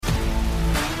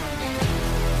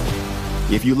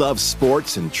If you love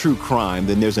sports and true crime,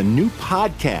 then there's a new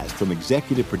podcast from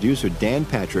executive producer Dan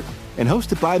Patrick and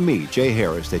hosted by me, Jay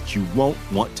Harris, that you won't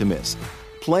want to miss.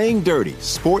 Playing Dirty: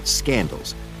 Sports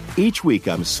Scandals. Each week,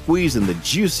 I'm squeezing the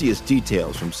juiciest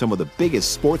details from some of the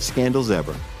biggest sports scandals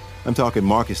ever. I'm talking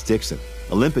Marcus Dixon,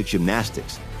 Olympic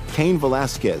gymnastics, Cain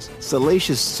Velasquez,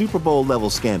 salacious Super Bowl-level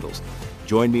scandals.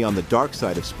 Join me on the dark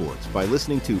side of sports by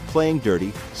listening to Playing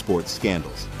Dirty: Sports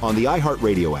Scandals on the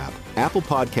iHeartRadio app, Apple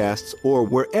Podcasts, or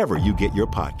wherever you get your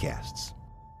podcasts.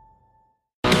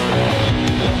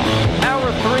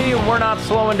 Hour 3, and we're not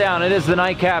slowing down. It is the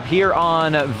Nightcap here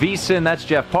on VSiN. That's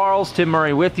Jeff Parles, Tim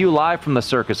Murray with you live from the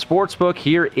Circus Sportsbook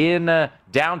here in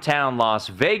downtown Las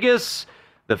Vegas.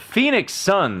 The Phoenix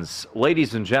Suns,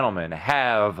 ladies and gentlemen,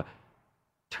 have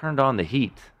turned on the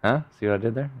heat. Huh? See what I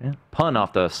did there? Yeah. Pun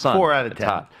off the sun. 4 out of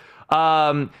 10.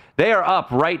 They are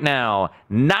up right now,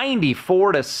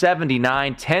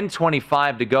 94-79,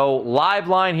 10:25 to go. Live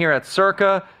line here at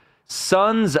Circa,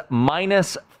 Suns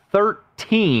minus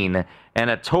 13 and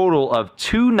a total of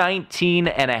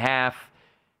 219.5.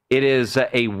 It is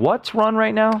a what run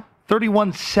right now?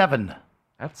 31-7.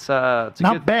 That's not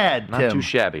good, bad, not Tim. too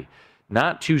shabby.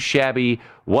 Not too shabby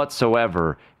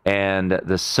whatsoever. And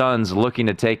the Suns looking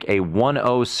to take a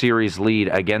 1-0 series lead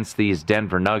against these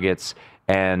Denver Nuggets.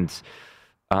 And,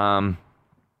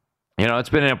 it's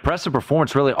been an impressive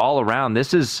performance really all around.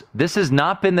 This has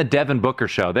not been the Devin Booker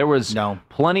show. There was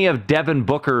plenty of Devin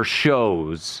Booker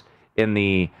shows in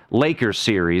the Lakers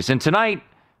series. And tonight,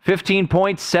 15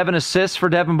 points, 7 assists for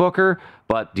Devin Booker.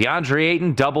 But DeAndre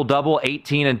Ayton, double-double,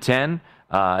 18 and 10.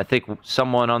 I think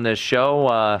someone on this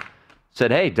show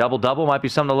said, hey, double-double might be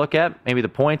something to look at. Maybe the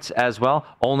points as well.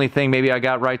 Only thing maybe I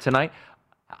got right tonight.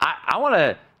 I want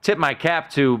to tip my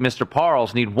cap to Mr.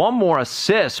 Parles. Need one more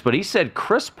assist, but he said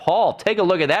Chris Paul. Take a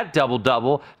look at that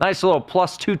double-double. Nice little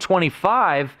plus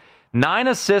 225. 9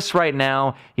 assists right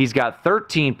now. He's got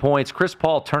 13 points. Chris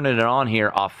Paul turning it on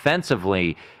here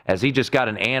offensively as he just got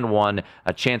an and one,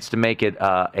 a chance to make it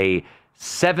a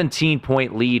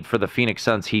 17-point lead for the Phoenix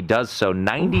Suns. He does so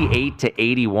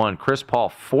 98-81. Chris Paul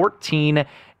 14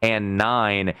 and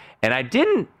 9. And I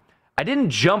didn't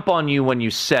jump on you when you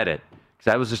said it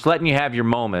because I was just letting you have your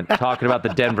moment talking about the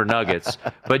Denver Nuggets.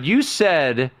 But you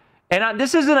said, and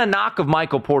this isn't a knock of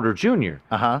Michael Porter Jr.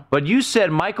 But you said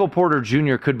Michael Porter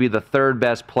Jr. could be the third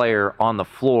best player on the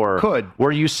floor. Could.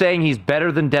 Were you saying he's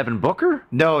better than Devin Booker?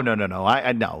 No.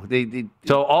 I know.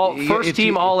 So first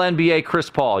team All NBA Chris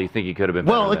Paul, you think he could have been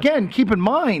better? Well, again, keep in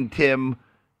mind, Tim,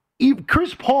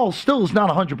 Chris Paul still is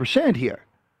not 100% here.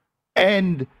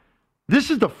 And this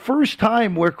is the first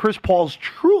time where Chris Paul's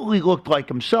truly looked like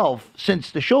himself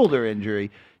since the shoulder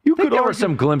injury. There were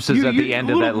some glimpses at the end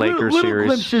of that Lakers series.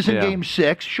 Glimpses in Game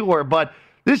 6, sure, but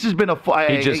this has been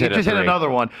he just hit another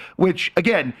one, which,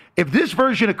 again, if this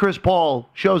version of Chris Paul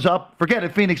shows up, forget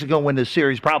it, Phoenix is going to win this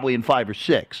series probably in 5 or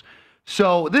 6.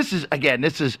 So it's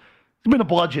been a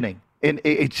bludgeoning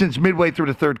since midway through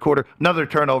the third quarter. Another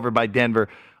turnover by Denver.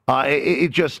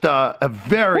 Just a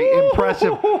very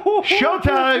impressive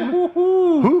showtime.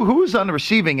 Who's on the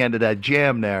receiving end of that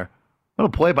jam there? What a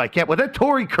play by Camp. Was that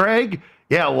Torrey Craig?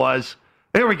 Yeah, it was.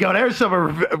 There we go. There's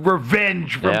some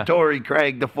revenge from Torrey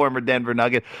Craig, the former Denver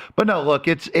Nugget. But no, look,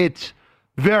 it's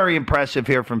very impressive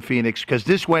here from Phoenix because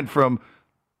this went from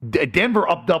Denver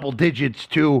up double digits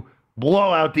to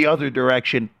blowout the other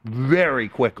direction very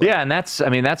quickly. Yeah, and that's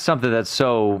something that's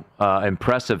so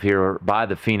impressive here by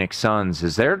the Phoenix Suns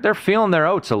is they're feeling their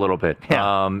oats a little bit.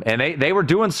 Yeah. And they were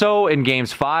doing so in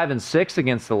games 5 and 6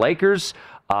 against the Lakers.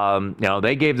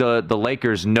 They gave the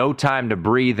Lakers no time to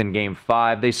breathe in Game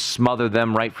 5. They smothered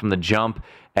them right from the jump.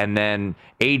 And then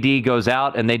AD goes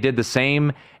out, and they did the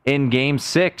same in Game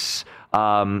 6.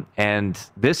 And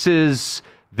this is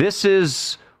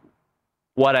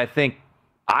what I think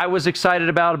I was excited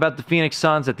about the Phoenix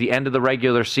Suns at the end of the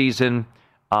regular season.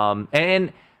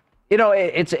 It's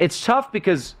tough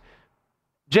because,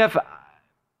 Jeff,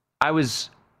 I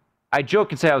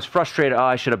joke and say I was frustrated.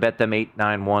 I should have bet them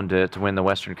 8-9-1 to win the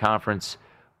Western Conference.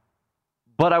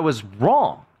 But I was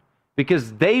wrong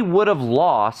because they would have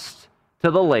lost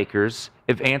to the Lakers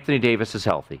if Anthony Davis is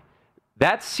healthy.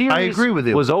 That series I agree with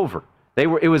you. Was over. It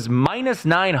was minus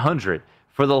 900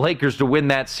 for the Lakers to win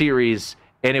that series,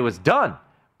 and it was done.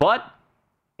 But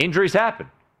injuries happen.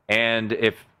 And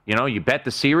if you bet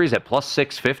the series at plus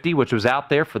 650, which was out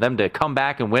there for them to come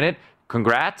back and win it,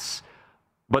 congrats.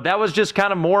 But that was just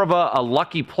kind of more of a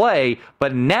lucky play.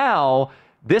 But now,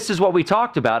 this is what we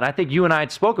talked about. And I think you and I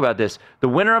had spoke about this. The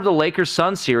winner of the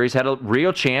Lakers-Suns series had a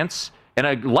real chance and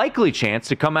a likely chance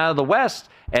to come out of the West.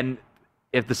 And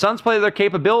if the Suns play their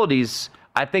capabilities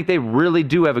I think they really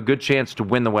do have a good chance to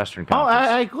win the Western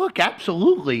Conference. Look,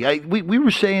 absolutely. We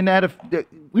were saying that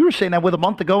with a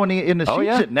month ago in the season.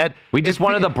 Yeah. That we just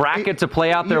wanted the bracket to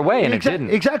play out their way, and it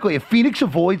didn't. Exactly. If Phoenix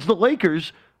avoids the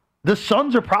Lakers, the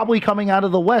Suns are probably coming out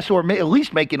of the West, or at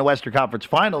least making the Western Conference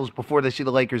Finals before they see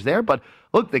the Lakers there. But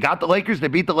look, they got the Lakers, they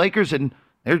beat the Lakers, and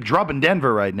they're drubbing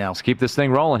Denver right now. Let's keep this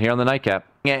thing rolling here on the Nightcap.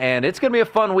 And it's going to be a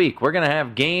fun week. We're going to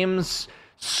have games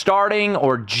starting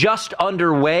or just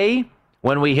underway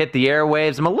when we hit the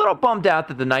airwaves. I'm a little bummed out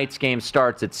that the Knights game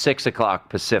starts at 6 o'clock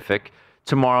Pacific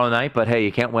tomorrow night, but hey,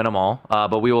 you can't win them all.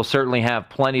 But we will certainly have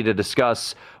plenty to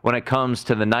discuss when it comes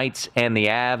to the Knights and the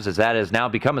Avs, as that has now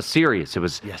become a series. It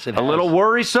was a little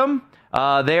worrisome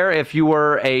there if you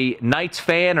were a Knights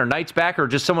fan or Knights backer or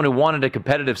just someone who wanted a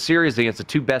competitive series against the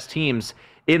two best teams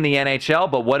in the NHL.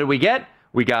 But what did we get?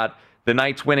 We got the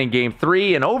Knights winning Game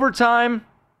 3 in overtime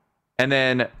and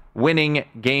then winning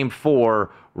Game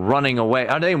 4 running away.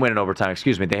 Oh, they didn't win in overtime,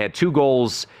 excuse me. They had 2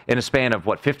 goals in a span of,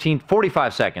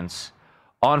 45 seconds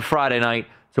on Friday night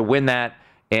to win that.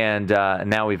 And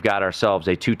now we've got ourselves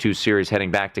a 2-2 series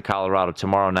heading back to Colorado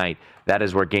tomorrow night. That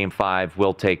is where Game 5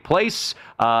 will take place.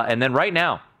 And then right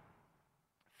now,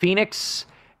 Phoenix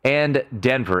and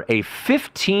Denver, a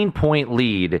 15-point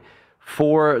lead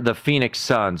for the Phoenix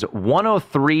Suns,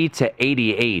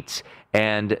 103-88.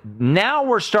 And now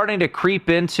we're starting to creep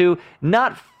into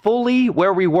not fully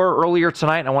where we were earlier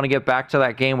tonight. And I want to get back to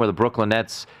that game where the Brooklyn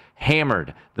Nets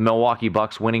hammered the Milwaukee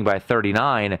Bucks, winning by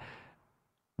 39.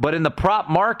 But in the prop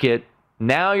market,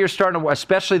 now you're starting to,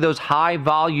 especially those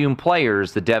high-volume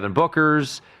players, the Devin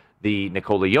Bookers, the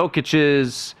Nikola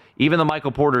Jokic's, even the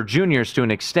Michael Porter Jr.'s to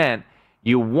an extent,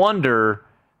 you wonder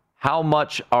how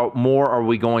much more are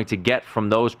we going to get from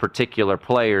those particular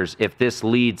players if this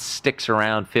lead sticks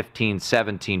around 15,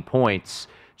 17 points,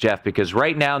 Jeff? Because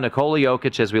right now, Nikola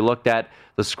Jokic, as we looked at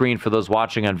the screen for those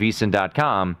watching on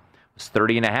VSiN.com, was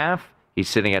 30.5. He's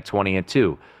sitting at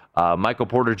 20-2. Michael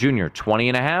Porter Jr.,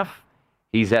 20.5.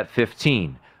 He's at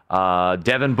 15.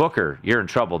 Devin Booker, you're in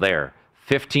trouble there.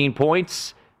 15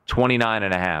 points,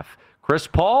 29.5. Chris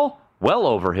Paul, well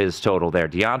over his total there.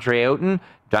 DeAndre Ayton,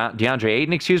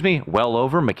 well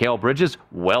over. Mikal Bridges,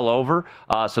 well over.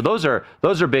 So those are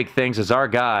big things. As our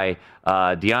guy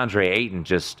DeAndre Ayton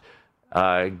just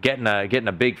getting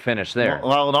a big finish there.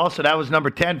 Well, and also that was number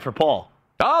 10 for Paul.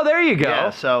 Oh, there you go. Yeah,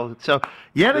 so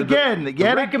yet again,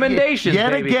 recommendations,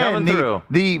 baby, coming through.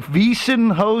 The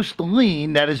VSiN host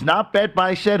lean that is not bet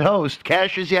by said host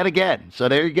cashes yet again. So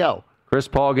there you go. Chris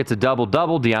Paul gets a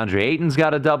double-double. DeAndre Ayton's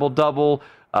got a double-double.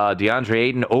 DeAndre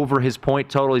Ayton over his point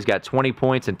total. He's got 20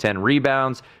 points and 10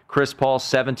 rebounds. Chris Paul,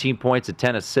 17 points and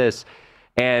 10 assists.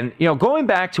 And, going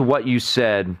back to what you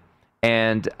said,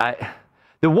 and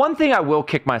the one thing I will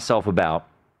kick myself about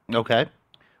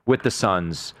with the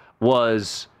Suns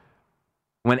was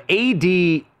when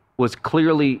AD was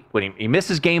clearly, when he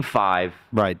misses Game 5,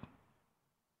 right?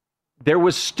 There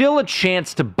was still a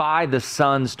chance to buy the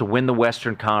Suns to win the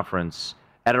Western Conference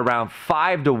at around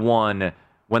 5-1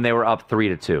 when they were up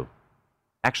 3-2.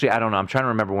 Actually, I don't know. I'm trying to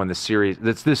remember when the series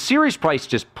price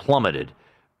just plummeted.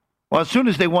 Well, as soon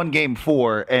as they won Game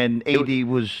 4 and AD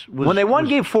was when they won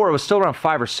Game 4, it was still around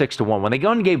 5 or 6-1. When they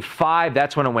won Game 5,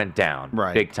 that's when it went down,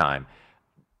 big time.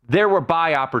 There were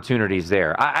buy opportunities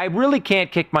there. I really can't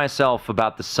kick myself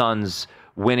about the Suns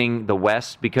winning the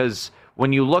West because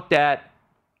when you looked at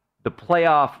the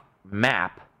playoff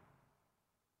map,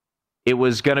 it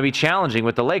was going to be challenging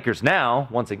with the Lakers. Now,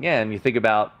 once again, you think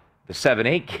about the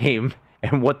 7-8 game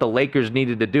and what the Lakers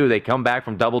needed to do. They come back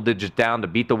from double digits down to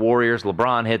beat the Warriors.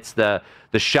 LeBron hits the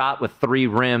shot with 3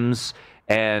 rims,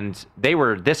 and they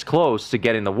were this close to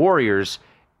getting the Warriors.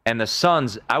 And the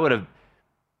Suns, I would have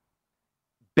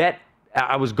bet,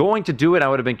 I was going to do it. I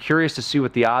would have been curious to see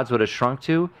what the odds would have shrunk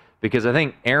to, because I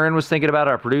think Aaron was thinking about,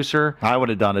 our producer. I would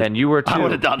have done it. And you were too. I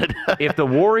would have done it. If the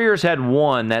Warriors had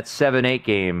won that 7-8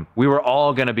 game, we were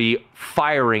all going to be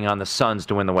firing on the Suns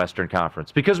to win the Western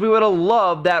Conference, because we would have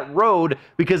loved that road,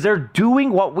 because they're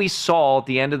doing what we saw at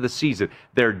the end of the season.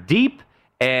 They're deep,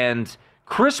 and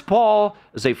Chris Paul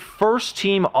is a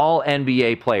first-team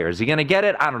All-NBA player. Is he going to get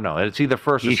it? I don't know. It's either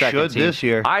first or second team. He should this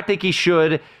year. I think he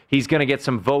should. He's going to get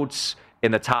some votes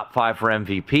in the top 5 for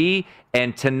MVP.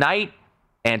 And tonight,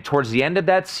 and towards the end of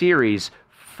that series,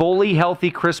 fully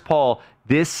healthy Chris Paul,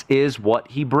 this is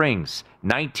what he brings.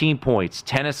 19 points,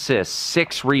 10 assists,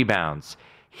 6 rebounds.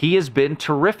 He has been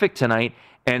terrific tonight,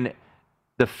 and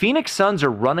the Phoenix Suns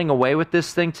are running away with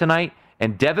this thing tonight,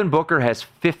 and Devin Booker has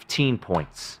 15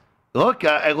 points. Look,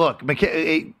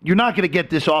 you're not going to get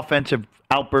this offensive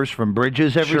outburst from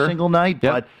Bridges every single night.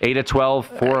 Yep. But 8 of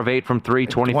 12, 4 of 8 from 3,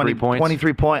 23 points.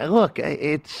 23 points. Look,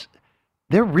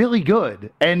 They're really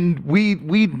good. And we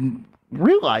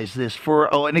realized this for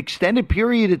an extended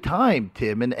period of time,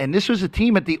 Tim. And this was a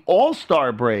team at the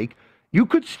All-Star break. You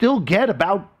could still get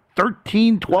about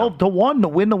 13, 12 to 1 to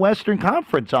win the Western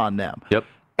Conference on them. Yep.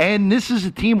 And this is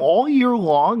a team all year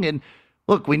long. And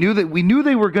look, we knew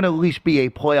they were going to at least be a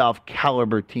playoff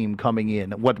caliber team coming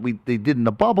in. What they did in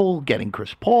the bubble, getting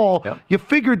Chris Paul, you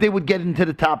figured they would get into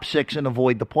the top 6 and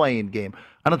avoid the play-in game.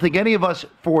 I don't think any of us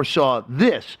foresaw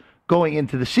this going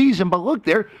into the season. But look,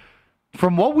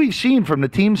 from what we've seen from the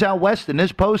teams out west in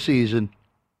this postseason,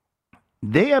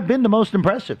 they have been the most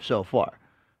impressive so far.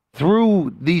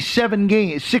 Through these 6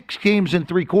 games and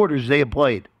 3 quarters they have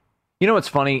played. You know what's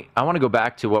funny? I want to go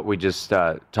back to what we just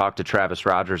talked to Travis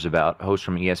Rogers about, host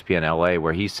from ESPN LA,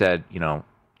 where he said,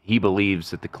 he believes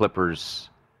that the Clippers,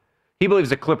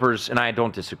 and I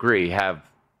don't disagree, have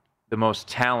the most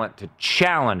talent to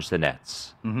challenge the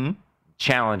Nets. Mm-hmm.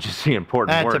 Challenge is the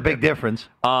important word. That's a big difference.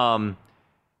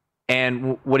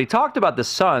 And what he talked about the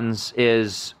Suns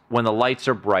is when the lights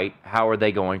are bright, how are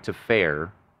they going to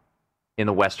fare in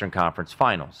the Western Conference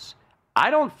Finals? I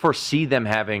don't foresee them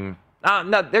having...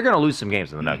 no, they're going to lose some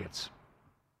games to the Nuggets.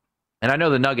 And I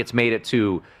know the Nuggets made it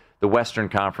to the Western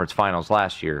Conference Finals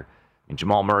last year. And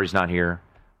Jamal Murray's not here.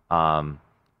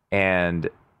 And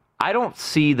I don't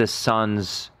see the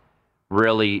Suns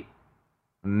really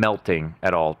melting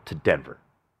at all to Denver.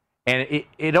 And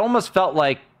it almost felt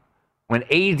like when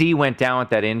AD went down with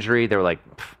that injury, they were like,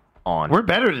 on. We're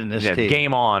better than this team.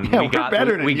 Game on. Yeah, we're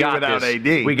better than you without this.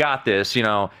 AD. We got this.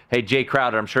 Hey, Jay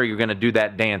Crowder, I'm sure you're going to do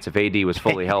that dance if AD was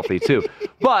fully healthy too.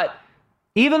 But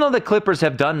even though the Clippers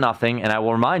have done nothing, and I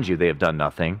will remind you they have done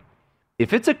nothing,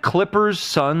 if it's a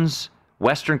Clippers-Suns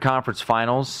Western Conference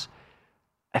Finals,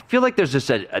 I feel like there's just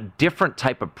a different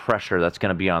type of pressure that's going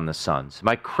to be on the Suns. Am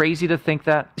I crazy to think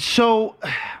that? So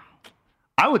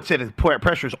I would say the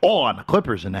pressure's all on the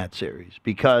Clippers in that series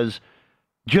because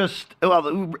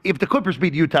if the Clippers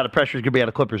beat Utah, the pressure is going to be on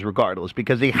the Clippers regardless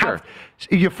because they have.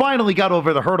 Sure. You finally got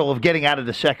over the hurdle of getting out of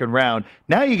the second round.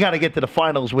 Now you got to get to the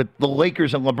finals with the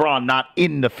Lakers and LeBron not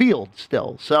in the field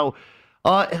still. So,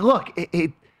 look,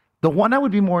 the one that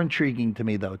would be more intriguing to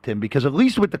me, though, Tim, because at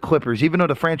least with the Clippers, even though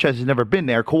the franchise has never been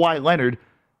there, Kawhi Leonard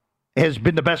has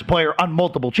been the best player on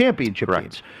multiple championship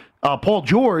teams. Paul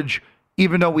George,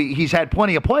 even though he's had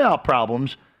plenty of playoff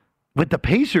problems, with the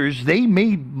Pacers, they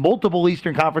made multiple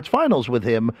Eastern Conference Finals with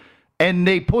him, and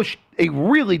they pushed a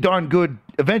really darn good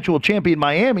eventual champion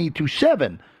Miami to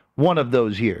 7 one of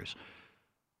those years.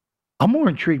 I'm more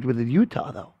intrigued with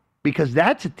Utah, though, because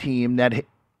that's a team that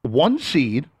 1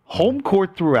 seed, home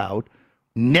court throughout,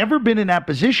 never been in that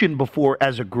position before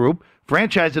as a group.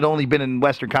 Franchise had only been in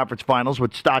Western Conference Finals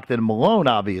with Stockton and Malone,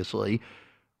 obviously.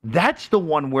 That's the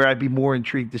one where I'd be more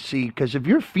intrigued to see, because if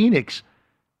you're Phoenix,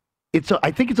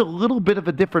 I think it's a little bit of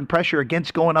a different pressure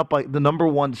against going up by the number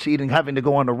 1 seed and having to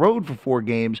go on the road for 4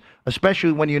 games,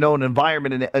 especially when you know an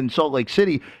environment in Salt Lake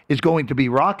City is going to be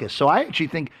raucous. So I actually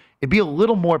think it'd be a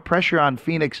little more pressure on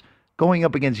Phoenix going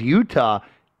up against Utah,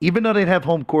 even though they'd have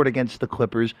home court against the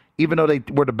Clippers, even though they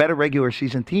were the better regular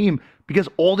season team, because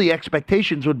all the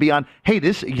expectations would be on, hey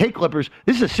Clippers,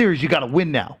 this is a series you got to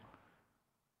win now.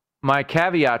 My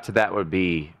caveat to that would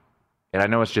be, and I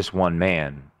know it's just one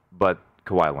man, but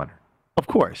Kawhi Leonard. Of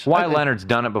course. Kawhi Leonard's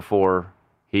done it before.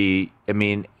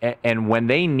 And when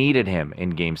they needed him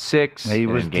in Game 6, he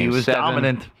was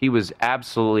dominant. He was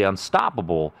absolutely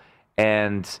unstoppable.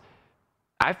 And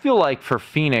I feel like for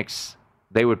Phoenix,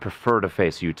 they would prefer to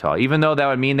face Utah, even though that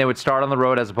would mean they would start on the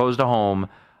road as opposed to home.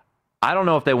 I don't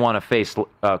know if they want to face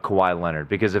Kawhi Leonard,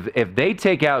 because if they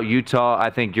take out Utah, I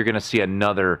think you're going to see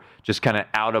another just kind of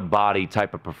out-of-body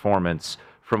type of performance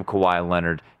from Kawhi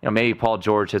Leonard. Maybe Paul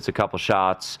George hits a couple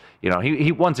shots.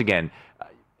 He once again,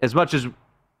 as much as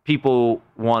people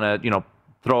want to,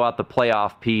 throw out the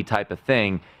playoff P type of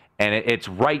thing, and it's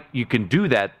right, you can do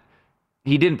that.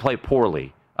 He didn't play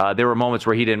poorly. There were moments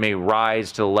where he didn't maybe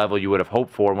rise to the level you would have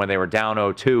hoped for when they were down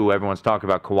 0-2. Everyone's talking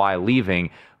about Kawhi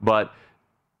leaving, but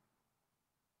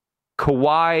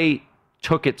Kawhi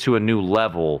took it to a new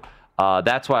level.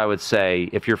 That's why I would say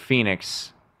if you're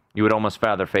Phoenix, you would almost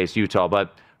rather face Utah,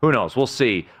 but who knows? We'll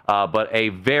see. But a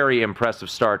very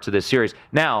impressive start to this series.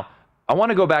 Now, I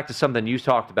want to go back to something you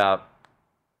talked about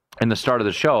in the start of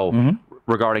the show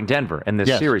regarding Denver and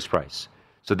this series price.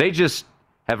 So they just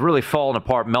have really fallen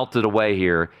apart, melted away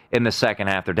here in the second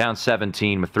half. They're down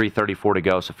 17 with 3:34 to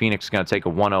go, so Phoenix is going to take a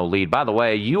 1-0 lead. By the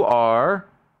way,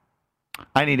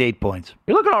 I need 8 points.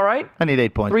 You're looking all right. I need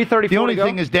 8 points. 3:34 The only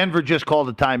thing is Denver just called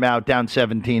a timeout, down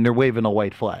 17. They're waving a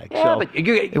white flag. Yeah, but you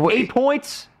get 8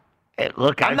 points?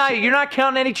 Look, you're not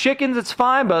counting any chickens. It's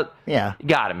fine, but yeah, you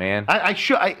got it, man.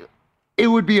 it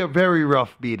would be a very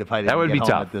rough beat if I didn't that would get be home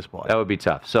tough at this point. That would be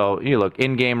tough. So you look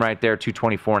in game right there,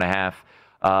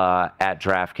 224.5 at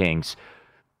DraftKings.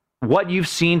 What you've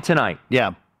seen tonight?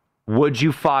 Yeah. Would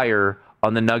you fire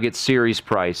on the Nuggets series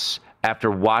price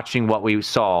after watching what we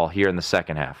saw here in the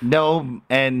second half? No,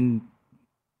 and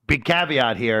big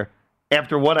caveat here.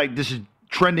 After this is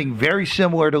trending very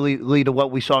similarly to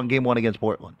what we saw in Game 1 against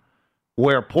Portland,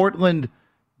 where Portland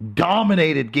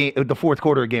dominated the fourth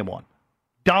quarter of Game 1.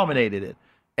 Dominated it.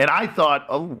 And I thought,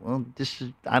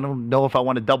 I don't know if I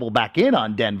want to double back in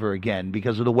on Denver again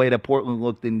because of the way that Portland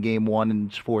looked in Game 1 and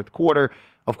its fourth quarter.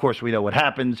 Of course, we know what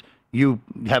happens. You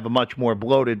have a much more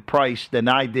bloated price than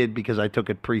I did because I took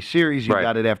it pre-series. You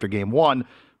got it after Game 1.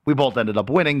 We both ended up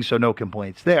winning, so no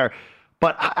complaints there.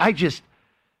 But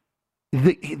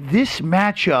this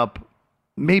matchup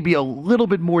may be a little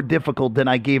bit more difficult than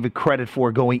I gave it credit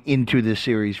for going into this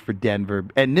series for Denver.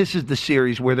 And this is the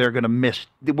series where they're going to miss,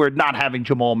 where not having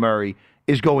Jamal Murray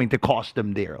is going to cost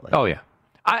them dearly. Oh, yeah.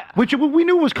 Which we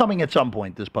knew was coming at some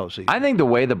point this postseason. I think the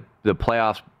way the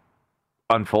playoffs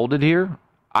unfolded here,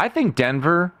 I think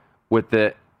Denver, with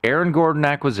the Aaron Gordon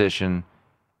acquisition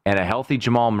and a healthy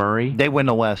Jamal Murray, they win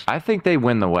the West. I think they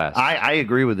win the West. I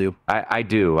agree with you. I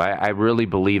do. I really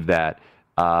believe that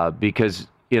because,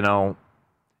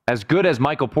 as good as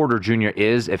Michael Porter Jr.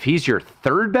 is, if he's your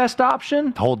third best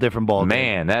option, whole different ball.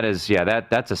 Man, that's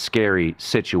a scary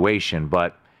situation.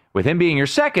 But with him being your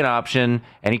second option,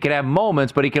 and he can have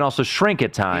moments, but he can also shrink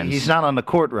at times. He's not on the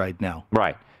court right now.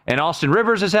 Right. And Austin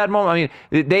Rivers has had moments.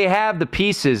 I mean, they have the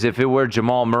pieces if it were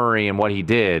Jamal Murray and what he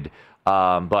did.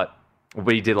 But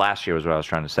what he did last year was what I was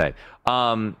trying to say.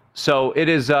 So it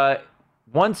is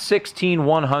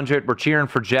 116-100. We're cheering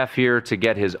for Jeff here to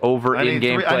get his over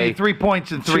in-game play. I need 3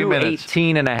 points in 3 minutes.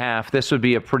 218.5. This would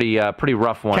be a pretty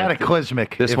rough one.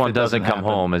 Cataclysmic. This one doesn't come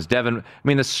home as Devin. I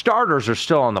mean, the starters are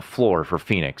still on the floor for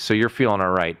Phoenix, so you're feeling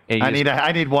all right. I need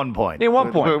 1 point. Need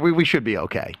 1 point. We should be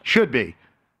okay. Should be.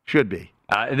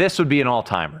 This would be an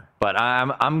all-timer, but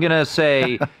I'm gonna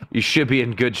say you should be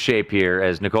in good shape here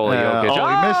as Nikola Jokic. He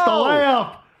missed the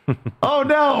layup. Oh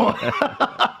no.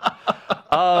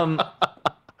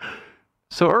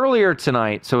 So earlier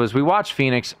tonight, as we watch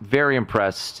Phoenix, very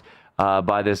impressed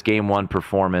by this Game 1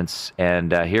 performance,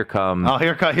 and here come.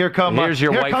 Here's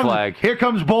your white flag. Here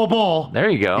comes Bol. There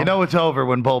you go. You know it's over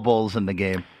when Bol's in the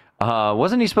game.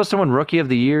 Wasn't he supposed to win Rookie of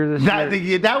the Year this year?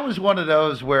 That was one of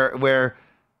those where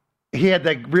he had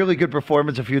that really good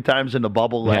performance a few times in the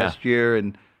bubble last year,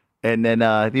 and then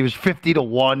he was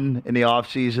 50-1 in the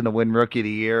offseason to win Rookie of the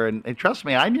Year. And trust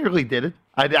me, I nearly did it.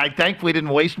 I thankfully didn't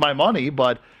waste my money,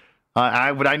 but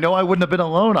I know I wouldn't have been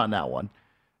alone on that one.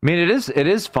 I mean, it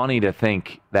is funny to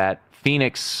think that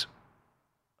Phoenix,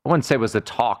 I wouldn't say was the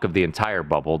talk of the entire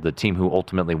bubble. The team who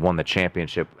ultimately won the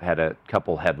championship had a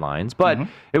couple headlines, but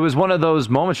it was one of those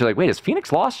moments you're like, wait, has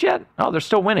Phoenix lost yet? Oh, they're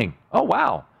still winning. Oh,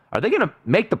 wow. Are they going to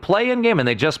make the play-in game? And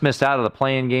they just missed out of the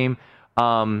play-in game.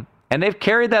 And they've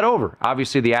carried that over.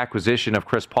 Obviously, the acquisition of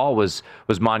Chris Paul was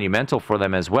monumental for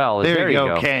them as well. There you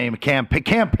go.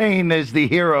 Campaign is the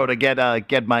hero to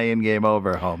get my in-game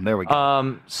over home. There we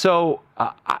go. So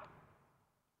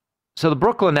the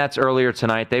Brooklyn Nets earlier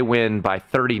tonight, they win by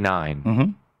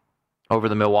 39 over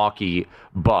the Milwaukee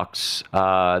Bucks.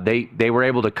 They were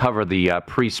able to cover the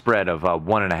pre-spread of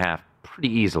 1.5 pretty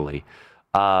easily.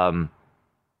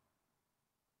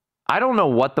 I don't know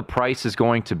what the price is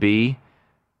going to be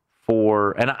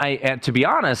for, and to be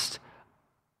honest,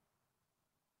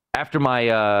 after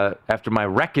my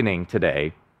reckoning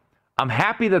today, I'm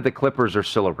happy that the Clippers are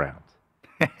still around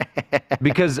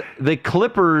because the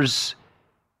Clippers,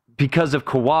 because of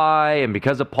Kawhi and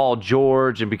because of Paul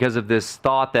George and because of this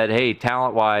thought that, hey,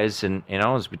 talent-wise, and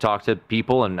as we talk to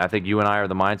people, and I think you and I are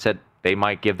the mindset they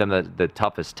might give them the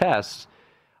toughest tests.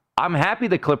 I'm happy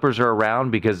the Clippers are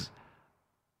around because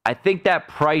I think that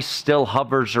price still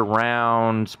hovers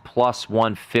around plus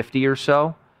 150 or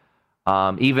so,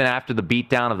 even after the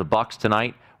beatdown of the Bucks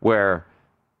tonight, where,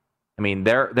 I mean,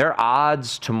 their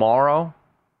odds tomorrow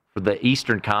for the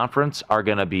Eastern Conference are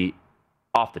going to be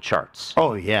off the charts.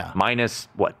 Oh, yeah. Minus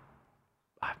what?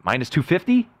 Minus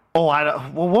 250? Oh,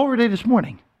 well, what were they this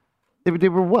morning? They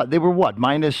were what? They were what?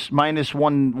 Minus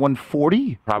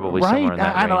 140? Probably right? somewhere in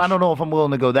that range. I don't know if I'm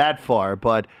willing to go that far,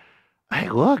 but hey,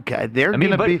 look, they're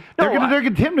going to be. They're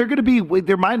going to be.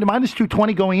 They're minus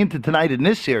 220 going into tonight in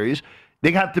this series.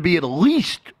 They have to be at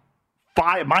least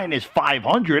minus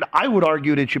 500. I would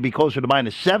argue that it should be closer to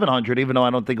minus 700, even though I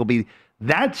don't think it'll be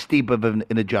that steep of an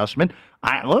adjustment.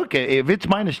 Look, if it's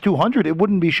minus 200, it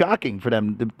wouldn't be shocking for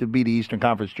them to be the Eastern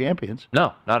Conference champions.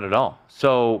 No, not at all.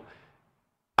 So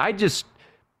I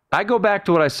go back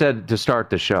to what I said to start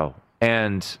the show.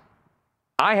 And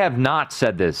I have not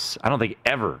said this, I don't think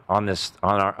ever on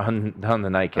the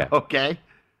Nightcap. Okay.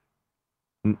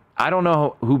 I don't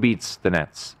know who beats the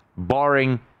Nets,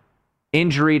 barring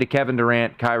injury to Kevin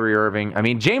Durant, Kyrie Irving. I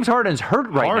mean, James Harden's hurt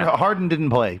right now. Harden didn't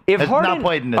play. Has not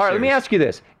played in this series. Let me ask you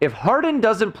this. If Harden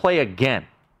doesn't play again,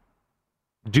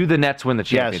 do the Nets win the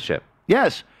championship?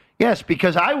 Yes,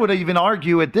 because I would even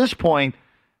argue at this point,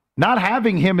 not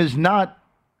having him is not,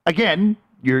 again,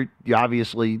 you're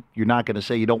obviously not going to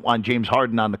say you don't want James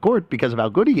Harden on the court because of how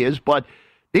good he is, but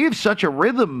they have such a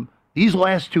rhythm these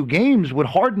last two games with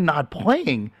Harden not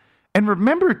playing. And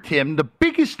remember, Tim, the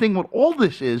biggest thing with all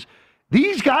this is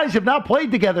these guys have not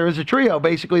played together as a trio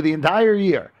basically the entire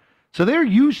year. So they're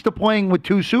used to playing with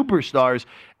two superstars,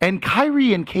 and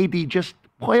Kyrie and KD just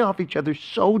play off each other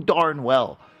so darn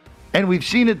well. And we've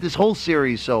seen it this whole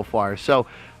series so far. So,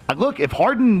 look, if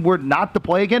Harden were not to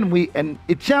play again, and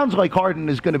it sounds like Harden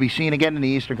is going to be seen again in the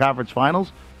Eastern Conference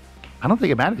Finals, I don't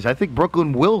think it matters. I think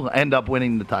Brooklyn will end up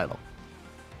winning the title.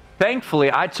 Thankfully,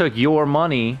 I took your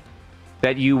money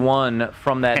that you won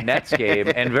from that Nets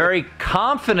game and very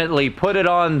confidently put it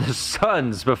on the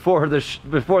Suns before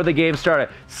the game started.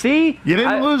 See? You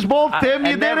didn't lose both, Tim.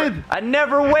 You didn't. I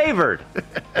never wavered.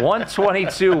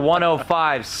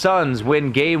 122-105. Suns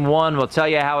win game one. We'll tell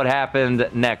you how it happened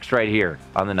next right here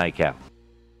on the Nightcap.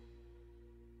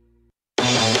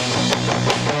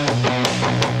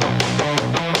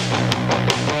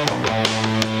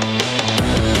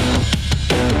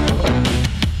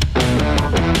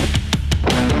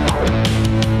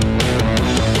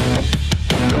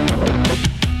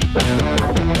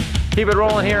 Keep it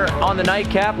rolling here on the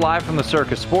Nightcap, live from the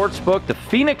Circus Sportsbook. The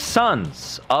Phoenix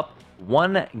Suns up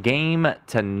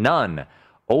 1-0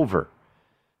 over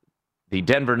the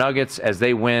Denver Nuggets as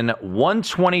they win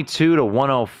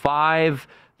 122-105.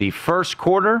 The first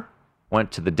quarter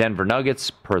went to the Denver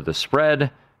Nuggets per the spread.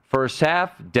 First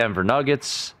half, Denver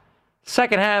Nuggets.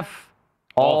 Second half,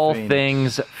 all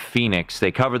things Phoenix.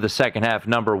 They covered the second half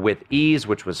number with ease,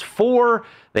 which was 4.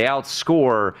 They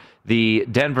outscore the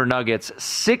Denver Nuggets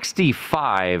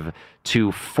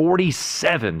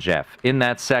 65-47, Jeff, in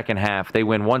that second half. They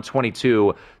win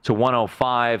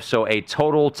 122-105. So a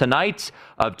total tonight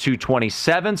of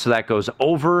 227. So that goes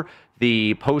over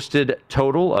the posted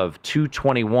total of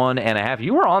 221.5.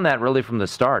 You were on that really from the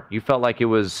start. You felt like it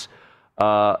was...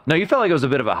 you felt like it was a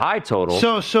bit of a high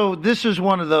total. So this is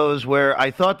one of those where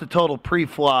I thought the total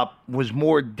pre-flop was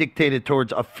more dictated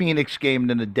towards a Phoenix game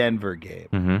than a Denver game.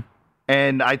 Mm-hmm.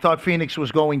 And I thought Phoenix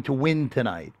was going to win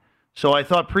tonight. So I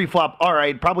thought pre-flop, all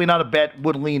right, probably not a bet,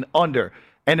 would lean under.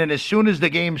 And then as soon as the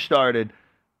game started,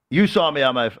 you saw me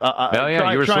on my... you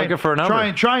were looking for a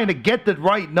number. Trying to get the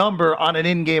right number on an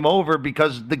in-game over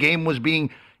because the game was being...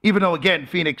 Even though, again,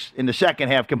 Phoenix in the second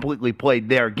half completely played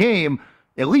their game,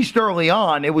 at least early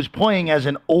on, it was playing as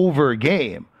an over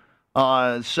game.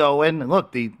 And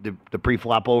look, the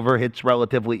pre-flop over hits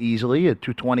relatively easily at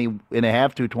 220.5,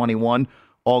 221.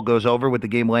 All goes over with the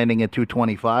game landing at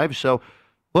 225. So,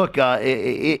 look,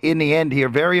 in the end here,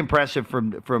 very impressive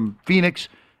from Phoenix.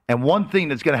 And one thing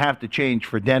that's going to have to change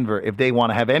for Denver if they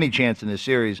want to have any chance in this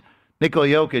series, Nikola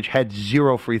Jokic had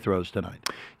 0 free throws tonight.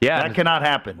 Yeah. That cannot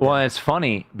happen. Well, it's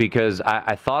funny because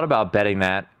I thought about betting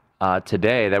that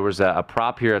today. There was a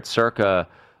prop here at Circa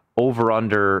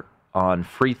over-under on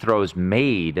free throws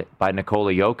made by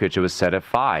Nikola Jokic. It was set at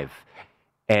 5.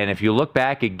 And if you look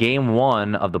back at game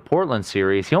 1 of the Portland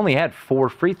series, he only had 4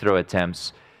 free throw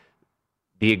attempts.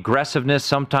 The aggressiveness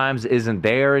sometimes isn't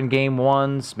there in game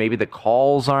 1s. Maybe the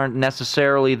calls aren't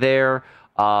necessarily there.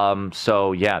 That's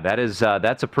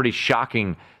a pretty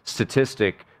shocking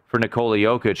statistic for Nikola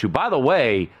Jokic, who, by the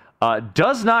way,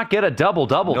 does not get a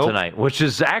double-double tonight, which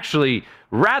is actually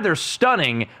rather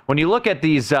stunning. When you look at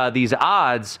these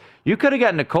odds, you could have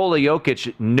got Nikola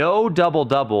Jokic no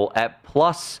double-double at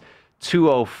plus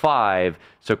 205.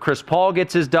 So Chris Paul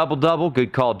gets his double-double.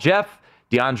 Good call, Jeff.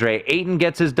 DeAndre Ayton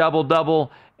gets his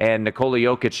double-double. And Nikola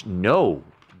Jokic, no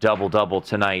double-double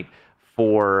tonight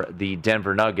for the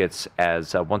Denver Nuggets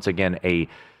as, once again, a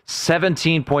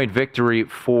 17-point victory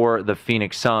for the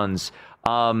Phoenix Suns.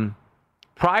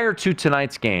 Prior to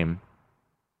tonight's game,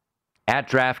 at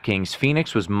DraftKings,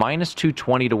 Phoenix was minus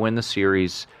 220 to win the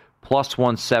series, plus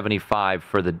 175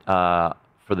 for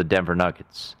the Denver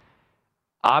Nuggets.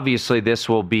 Obviously, this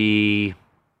will be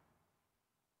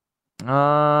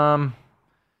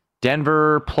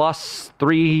Denver plus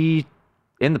 3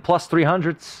 in the plus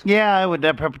 300s. Yeah, I would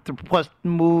plus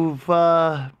move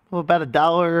about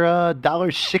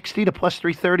 $1.60 to plus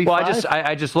 335. Well,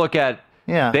 I just look at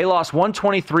they lost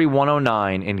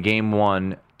 123-109 in game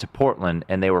 1 to Portland,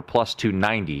 and they were plus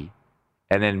 290.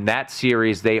 And then that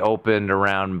series, they opened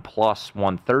around plus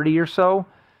 130 or so.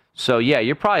 So, yeah,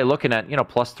 you're probably looking at,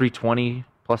 plus 320,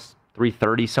 plus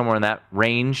 330, somewhere in that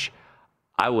range.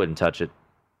 I wouldn't touch it.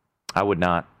 I would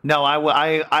not. No,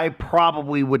 I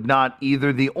probably would not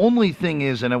either. The only thing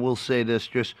is, and I will say this,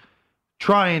 just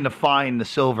trying to find the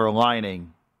silver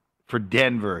lining for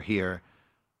Denver here.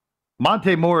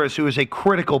 Monte Morris, who is a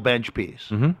critical bench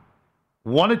piece,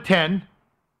 1 of 10,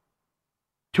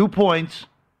 2 points,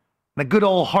 and a good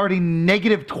old hearty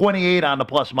negative 28 on the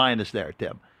plus minus there,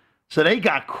 Tim. So they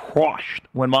got crushed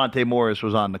when Monte Morris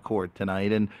was on the court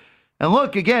tonight. And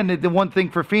look, again, the one thing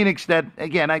for Phoenix that,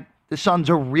 again, the Suns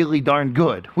are really darn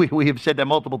good. We have said that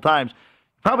multiple times.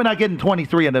 Probably not getting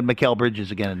 23 on the Mikal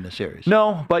Bridges again in the series.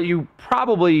 No, but you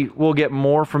probably will get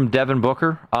more from Devin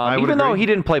Booker, even though he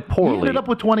didn't play poorly. He ended up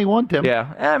with 21, Tim.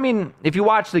 Yeah, I mean, if you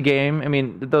watch the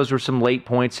game, those were some late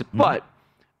points. But,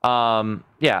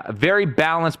 a very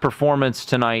balanced performance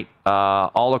tonight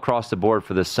all across the board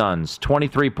for the Suns.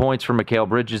 23 points for Mikal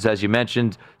Bridges, as you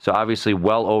mentioned, so obviously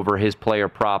well over his player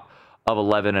prop of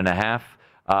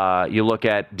 11.5. You look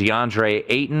at DeAndre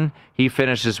Ayton. He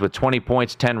finishes with 20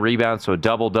 points, 10 rebounds, so a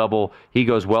double-double. He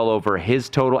goes well over his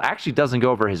total. Actually doesn't go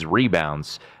over his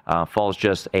rebounds. Falls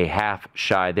just a half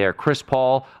shy there. Chris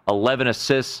Paul, 11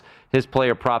 assists. His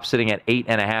player prop sitting at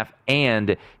 8.5,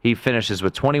 and he finishes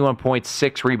with 21 points,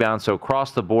 6 rebounds. So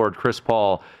across the board, Chris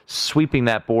Paul sweeping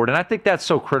that board. And I think that's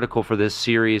so critical for this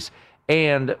series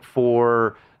and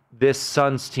for this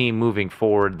Suns team moving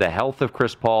forward. The health of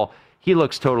Chris Paul. He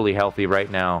looks totally healthy right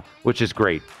now, which is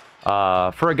great.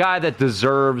 For a guy that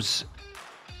deserves,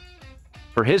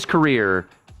 for his career,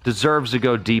 deserves to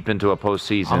go deep into a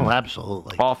postseason. Oh,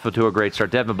 absolutely. Off to a great start.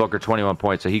 Devin Booker, 21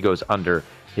 points, so he goes under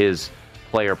his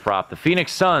player prop. The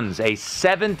Phoenix Suns, a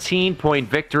 17-point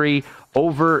victory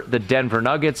over the Denver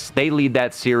Nuggets. They lead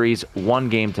that series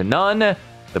 1-0.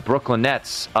 The Brooklyn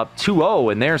Nets up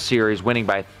 2-0 in their series, winning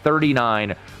by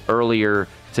 39 earlier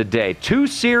today. 2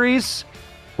 series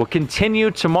will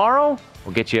continue tomorrow.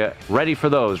 We'll get you ready for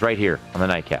those right here on the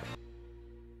Nightcap.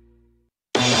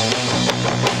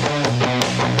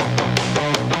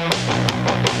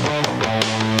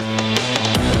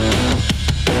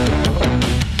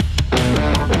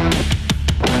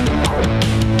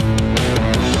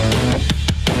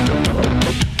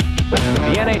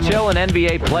 NHL and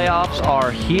NBA playoffs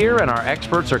are here, and our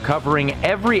experts are covering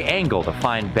every angle to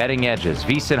find betting edges.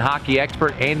 VSiN hockey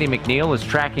expert Andy McNeil is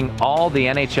tracking all the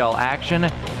NHL action,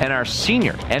 and our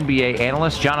senior NBA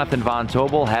analyst Jonathan Von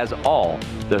Tobel has all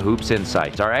the hoops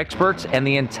insights. Our experts and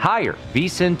the entire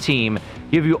VSiN team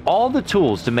give you all the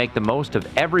tools to make the most of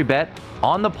every bet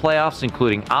on the playoffs,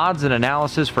 including odds and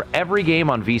analysis for every game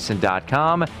on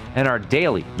VSiN.com and our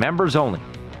daily members-only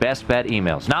best bet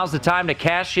emails. Now's the time to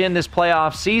cash in this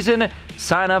playoff season.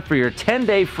 Sign up for your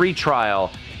 10-day free trial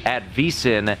at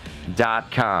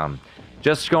vsin.com.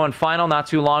 Just going final not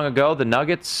too long ago, the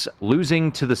Nuggets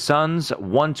losing to the Suns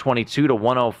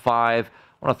 122-105. I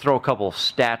want to throw a couple of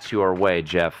stats your way,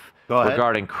 Jeff,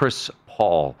 regarding Chris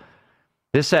Paul.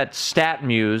 This at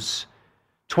StatMuse,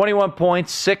 21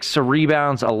 points, 6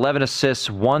 rebounds, 11 assists,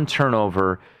 1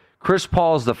 turnover. Chris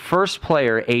Paul is the first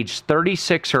player aged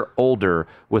 36 or older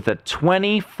with a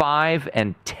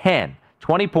 25-10,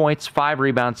 20 points, 5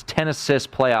 rebounds, 10 assists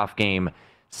playoff game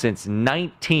since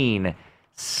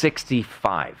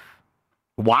 1965.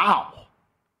 Wow.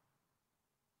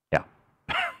 Yeah.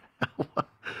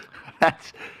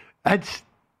 That's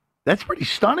pretty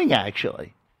stunning,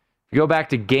 actually. If you go back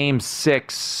to Game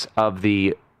 6 of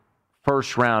the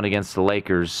first round against the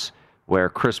Lakers, where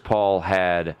Chris Paul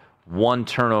had 1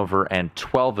 turnover and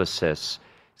 12 assists.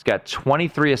 He's got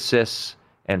 23 assists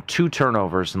and 2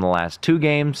 turnovers in the last 2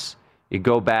 games. You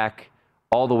go back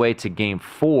all the way to Game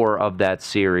 4 of that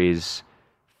series,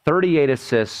 38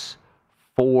 assists,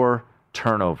 4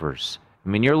 turnovers. I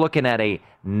mean, you're looking at a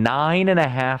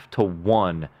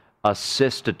 9.5-to-1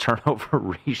 assist to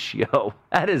turnover ratio.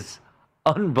 That is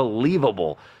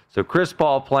unbelievable. So Chris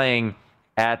Paul playing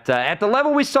at the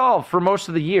level we saw for most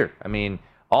of the year. I mean,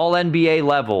 all NBA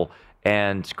level,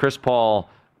 and Chris Paul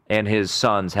and his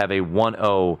Suns have a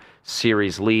 1-0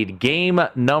 series lead. Game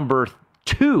number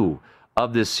 2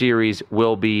 of this series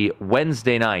will be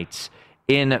Wednesday night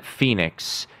in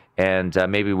Phoenix, and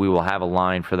maybe we will have a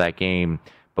line for that game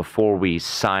before we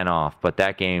sign off, but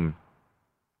that game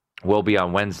will be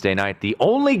on Wednesday night. The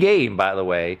only game, by the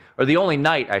way, or the only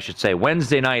night, I should say,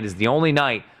 Wednesday night is the only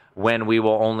night when we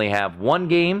will only have 1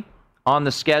 game on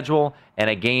the schedule and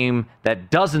a game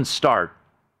that doesn't start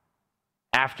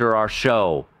after our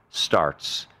show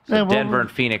starts. So Denver and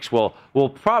Phoenix will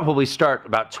probably start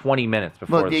about 20 minutes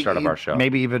before the start of our show.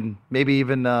 Maybe even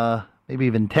maybe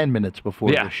even 10 minutes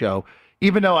before the show.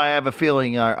 Even though I have a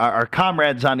feeling our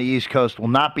comrades on the East Coast will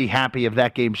not be happy if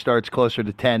that game starts closer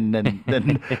to 10 than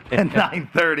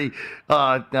 9:30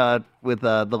 with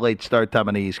the late start time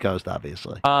on the East Coast,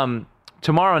 obviously.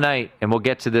 Tomorrow night, and we'll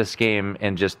get to this game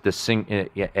and just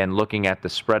and looking at the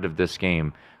spread of this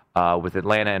game with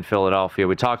Atlanta and Philadelphia.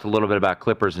 We talked a little bit about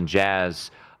Clippers and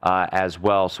Jazz as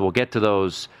well, so we'll get to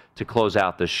those to close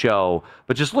out the show.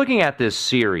 But just looking at this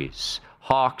series,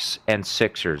 Hawks and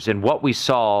Sixers, and what we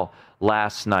saw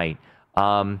last night,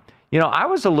 I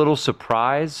was a little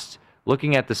surprised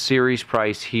looking at the series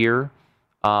price here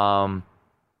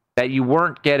that you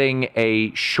weren't getting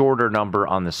a shorter number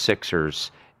on the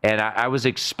Sixers. And I was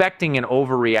expecting an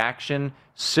overreaction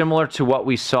similar to what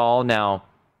we saw. Now,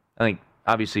 I think,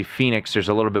 obviously, Phoenix, there's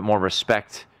a little bit more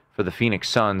respect for the Phoenix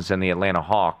Suns than the Atlanta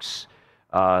Hawks,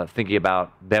 thinking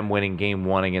about them winning Game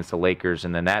 1 against the Lakers.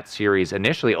 And then that series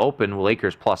initially opened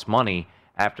Lakers plus money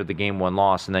after the Game 1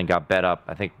 loss and then got bet up,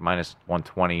 I think, minus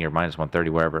 120 or minus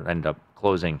 130, wherever it ended up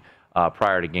closing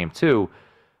prior to Game 2.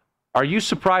 Are you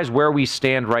surprised where we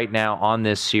stand right now on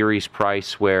this series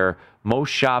price where most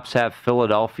shops have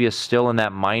Philadelphia still in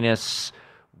that minus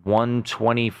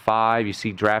 125? You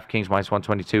see DraftKings minus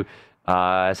 122.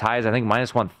 As high as, I think,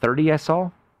 minus 130 I saw?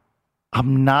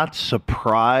 I'm not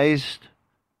surprised,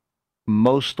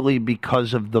 mostly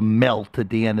because of the melt at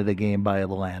the end of the game by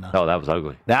Atlanta. Oh, that was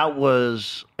ugly. That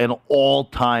was an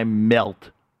all-time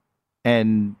melt.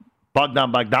 And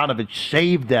Bogdan Bogdanović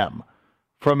saved them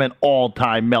from an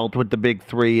all-time melt with the big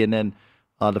three and then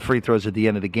the free throws at the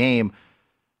end of the game.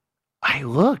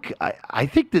 I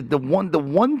think that the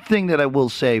one thing that I will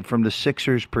say from the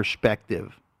Sixers'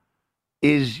 perspective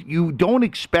is you don't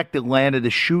expect Atlanta to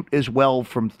shoot as well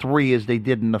from three as they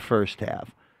did in the first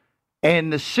half.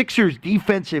 And the Sixers'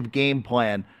 defensive game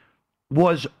plan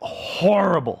was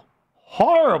horrible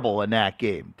in that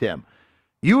game, Tim.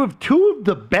 You have two of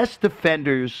the best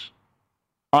defenders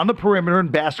on the perimeter in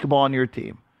basketball on your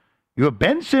team. You have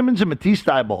Ben Simmons and Matisse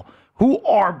Thybulle, who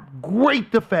are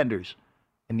great defenders.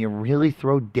 And you really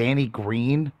throw Danny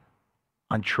Green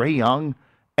on Trae Young,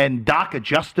 and Doc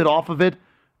adjusted off of it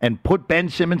and put Ben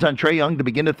Simmons on Trae Young to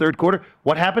begin the third quarter.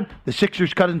 What happened? The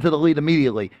Sixers cut into the lead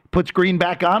immediately. Puts Green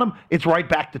back on him. It's right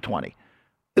back to 20.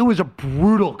 It was a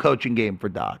brutal coaching game for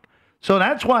Doc. So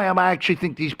that's why I actually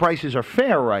think these prices are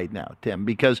fair right now, Tim,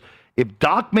 because if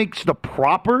Doc makes the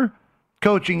proper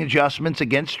coaching adjustments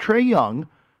against Trae Young,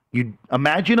 you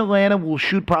imagine Atlanta will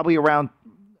shoot probably around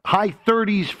high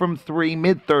 30s from three,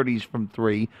 mid 30s from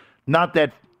three, not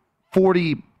that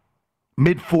 40,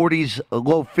 mid 40s,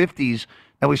 low 50s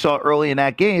that we saw early in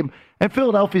that game. And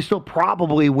Philadelphia still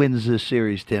probably wins this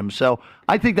series, Tim. So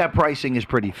I think that pricing is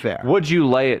pretty fair. Would you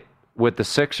lay it with the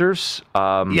Sixers?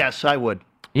 Yes, I would.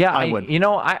 Yeah, I would.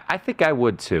 I think I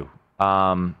would too.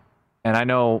 And I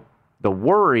know the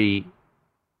worry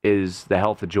is the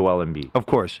health of Joel Embiid. Of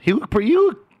course. He looked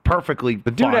perfectly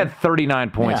The dude fine. had 39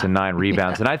 points and 9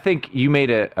 rebounds. And I think you made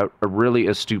a really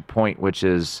astute point, which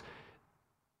is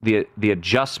the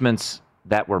adjustments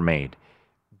that were made.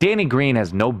 Danny Green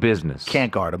has no business.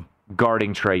 Can't guard him.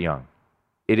 Guarding Trae Young.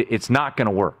 It's not going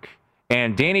to work.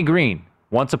 And Danny Green,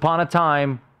 once upon a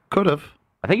time, could have.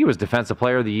 I think he was Defensive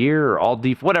Player of the Year or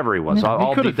whatever he was. Yeah,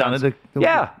 he could have done it.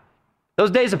 Yeah. Those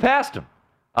days have passed him.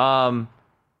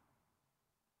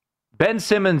 Ben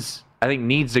Simmons, I think,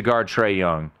 needs to guard Trae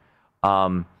Young.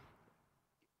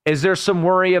 Is there some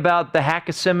worry about the hack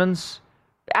of Simmons?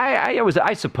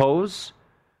 I suppose.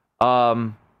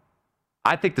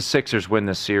 I think the Sixers win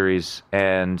this series,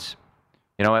 and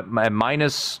at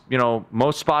minus,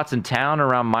 most spots in town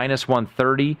around minus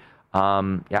 130.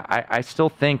 I still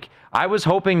think I was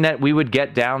hoping that we would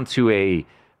get down to a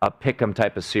pick'em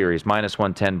type of series, minus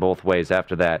 110 both ways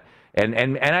after that.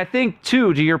 And I think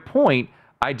too, to your point,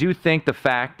 I do think the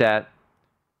fact that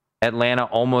Atlanta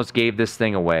almost gave this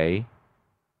thing away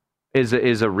is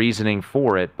a reasoning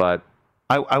for it. But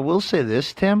I will say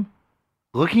this, Tim,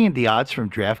 looking at the odds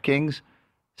from DraftKings,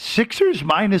 Sixers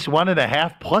minus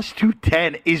 1.5 plus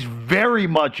 210 is very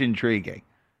much intriguing.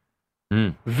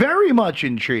 Very much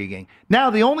intriguing. Now,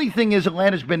 the only thing is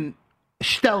Atlanta's been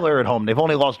stellar at home. They've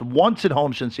only lost once at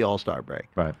home since the All-Star break.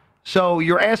 Right. So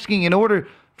you're asking, in order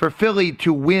for Philly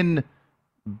to win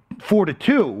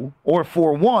 4-2 or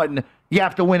 4-1, you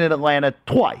have to win in Atlanta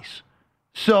twice.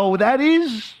 So that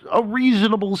is a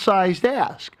reasonable sized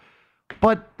ask.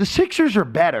 But the Sixers are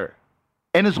better.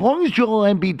 And as long as Joel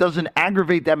Embiid doesn't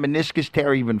aggravate that meniscus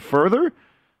tear even further,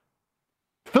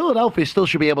 Philadelphia still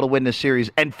should be able to win this series.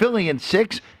 And Philly in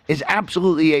 6 is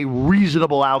absolutely a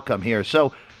reasonable outcome here.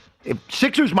 So if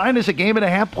Sixers minus 1.5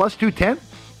 games plus 210,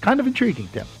 kind of intriguing,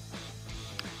 Tim.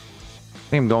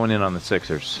 think I'm going in on the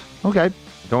Sixers. Okay.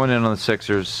 Going in on the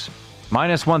Sixers.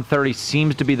 Minus 130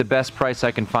 seems to be the best price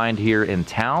I can find here in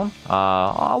town.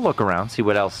 I'll look around, see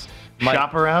what else.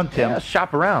 Shop around, Tim. Yeah,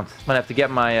 shop around. Might have to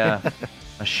get my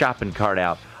my shopping cart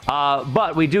out.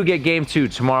 But we do get Game 2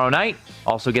 tomorrow night.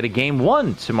 Also get a Game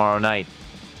 1 tomorrow night.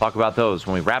 Talk about those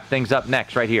when we wrap things up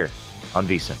next right here on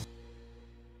VSiN.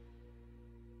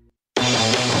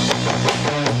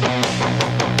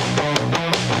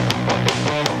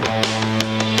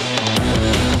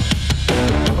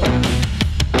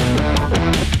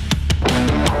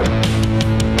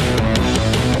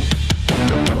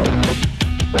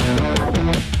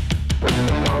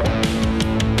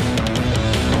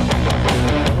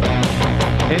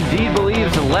 Indeed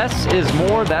believes less is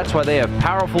more. That's why they have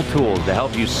powerful tools to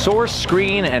help you source,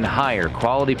 screen, and hire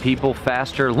quality people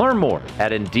faster. Learn more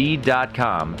at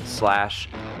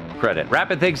Indeed.com/credit.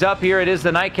 Wrapping things up here, it is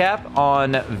the nightcap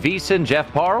on VSiN. Jeff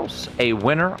Parles, a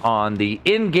winner on the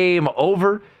in-game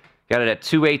over. Got it at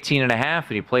 218.5,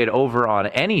 and you played over on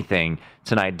anything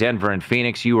tonight. Denver and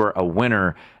Phoenix, you were a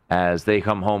winner as they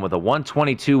come home with a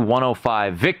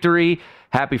 122-105 victory.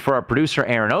 Happy for our producer,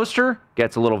 Aaron Oster.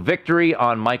 Gets a little victory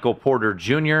on Michael Porter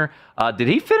Jr. Did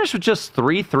he finish with just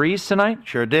 3 threes tonight?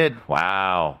 Sure did.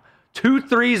 Wow. 2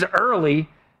 threes early,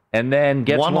 and then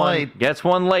gets one late. Gets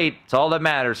one late. It's all that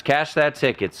matters. Cash that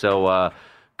ticket. So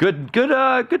good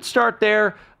start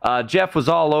there. Jeff was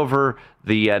all over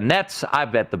the Nets. I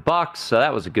bet the Bucks. So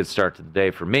that was a good start to the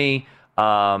day for me.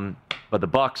 But the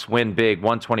Bucks win big,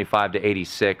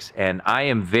 125-86, and I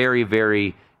am very,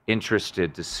 very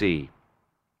interested to see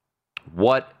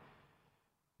what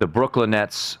the Brooklyn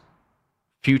Nets'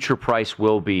 future price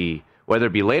will be, whether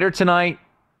it be later tonight,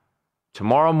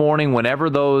 tomorrow morning, whenever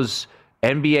those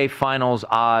NBA Finals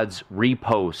odds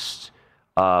repost.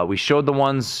 We showed the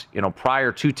ones,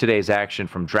 prior to today's action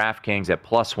from DraftKings at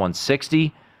plus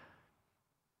 160.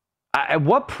 At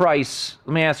what price,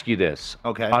 let me ask you this,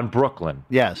 on Brooklyn.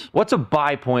 Yes. What's a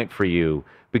buy point for you?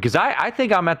 Because I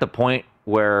think I'm at the point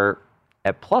where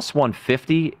at plus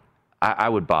 150, I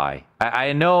would buy.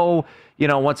 I know,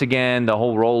 once again, the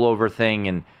whole rollover thing,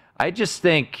 and I just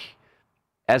think,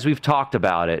 as we've talked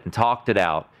about it and talked it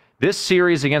out, this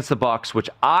series against the Bucks, which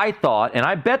I thought, and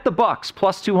I bet the Bucks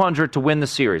plus 200 to win the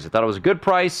series. I thought it was a good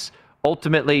price.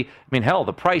 Ultimately,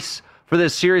 the price for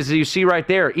this series that you see right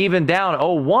there, even down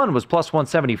 0-1, was plus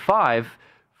 175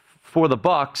 for the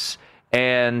Bucks.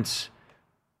 And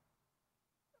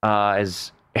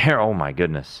oh my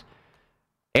goodness.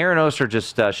 Aaron Oster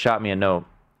just shot me a note.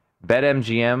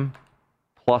 BetMGM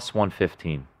plus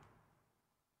 115.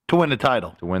 To win the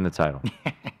title. To win the title.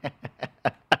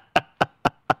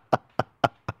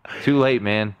 Too late,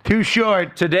 man. Too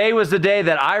short. Today was the day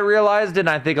that I realized it, and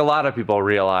I think a lot of people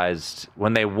realized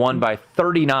when they won by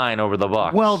 39 over the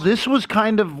Bucks. Well, this was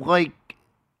kind of like...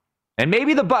 And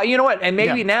maybe you know what? And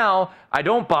maybe now I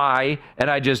don't buy,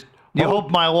 and I just... You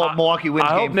hope Milwaukee wins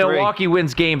Game 3. I hope Milwaukee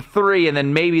wins Game 3, and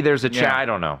then maybe there's a chance. I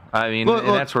don't know. Look,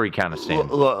 that's where he kind of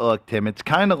stands. Look, Tim, it's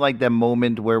kind of like that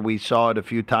moment where we saw it a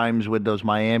few times with those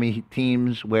Miami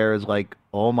teams where it's like,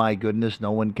 oh my goodness,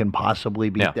 no one can possibly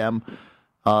beat them.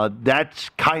 That's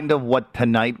kind of what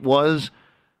tonight was.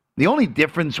 The only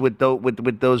difference with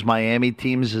those Miami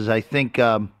teams is I think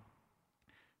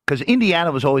because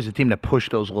Indiana was always the team that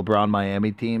pushed those LeBron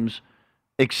Miami teams,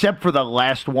 except for the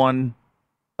last one.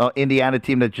 Indiana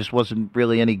team that just wasn't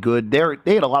really any good.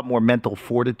 They had a lot more mental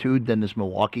fortitude than this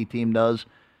Milwaukee team does.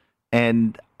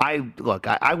 And I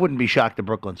wouldn't be shocked if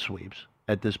Brooklyn sweeps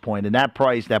at this point. And that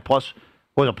price, that plus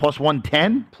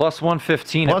 110? Plus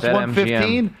 115 plus at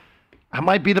 115? That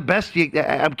might be the best.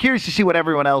 I'm curious to see what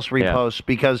everyone else reposts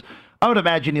because I would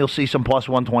imagine you'll see some plus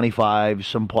 125,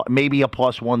 maybe a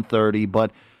plus 130, but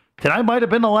tonight might have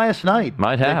been the last night.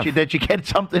 Might have. That you get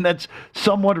something that's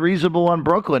somewhat reasonable on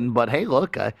Brooklyn. But, hey,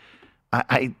 look,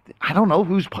 I don't know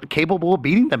who's capable of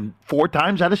beating them 4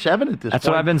 times out of 7 at this point. That's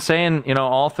what I've been saying,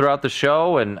 all throughout the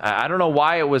show. And I don't know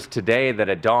why it was today that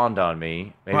it dawned on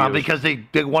me. Maybe because they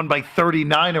won by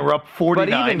 39 and were up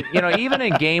 49. But even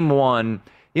in Game 1,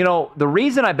 the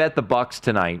reason I bet the Bucks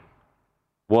tonight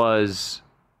was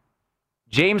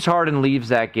James Harden leaves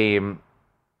that game,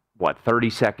 30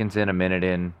 seconds in, a minute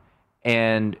in.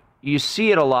 And you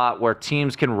see it a lot where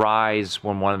teams can rise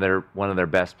when one of their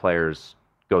best players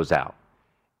goes out.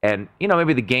 And,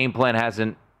 maybe the game plan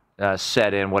hasn't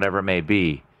set in, whatever it may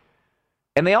be.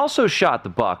 And they also shot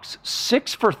the Bucks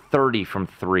 6 for 30 from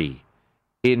 3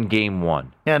 in Game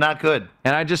 1. Yeah, not good.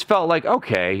 And I just felt like,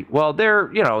 okay, well, they're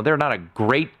not a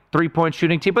great three-point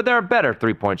shooting team, but they're a better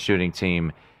three-point shooting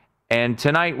team. And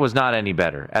tonight was not any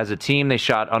better. As a team, they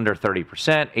shot under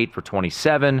 30%, 8 for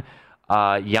 27.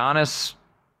 Giannis,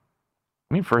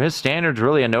 I mean, for his standards,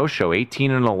 really a no-show.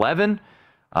 18 and 11.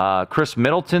 Chris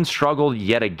Middleton struggled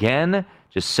yet again,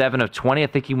 just 7 of 20. I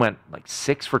think he went like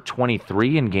 6 for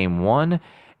 23 in game 1.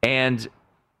 And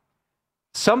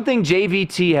something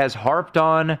JVT has harped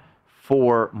on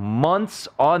for months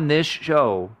on this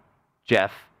show,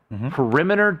 Jeff,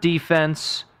 perimeter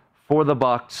defense for the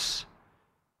Bucks.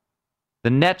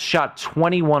 The Nets shot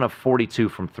 21 of 42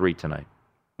 from 3 tonight.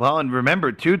 Well, and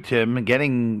remember, too, Tim,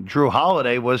 getting Drew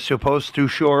Holiday was supposed to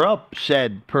shore up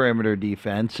said perimeter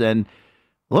defense. And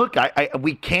look,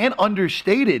 we can't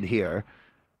understate it here.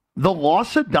 The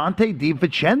loss of Dante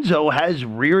DiVincenzo has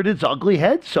reared its ugly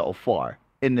head so far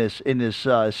in this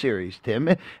series, Tim.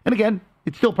 And again,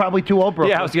 it's still probably 2-0 Brooklyn.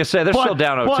 Yeah, I was going to say, they're still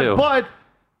down 0-2. But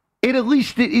it at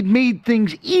least it made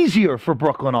things easier for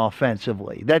Brooklyn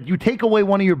offensively. That you take away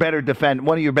one of your better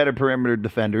perimeter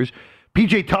defenders.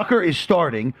 PJ Tucker is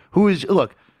starting,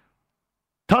 Tuckwagon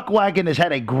has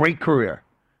had a great career,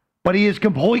 but he is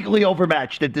completely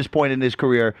overmatched at this point in his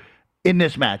career in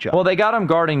this matchup. Well, they got him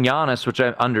guarding Giannis, which I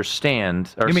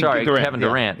understand. Kevin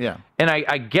Durant. Yeah. And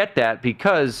I get that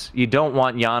because you don't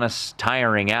want Giannis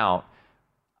tiring out.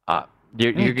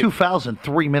 You're 2 fouls in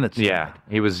 3 minutes. Yeah,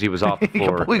 he was off the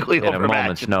floor completely in a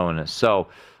moment's notice. So,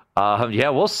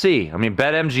 we'll see. I mean,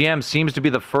 BetMGM seems to be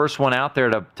the first one out there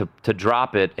to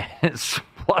drop it. It's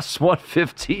plus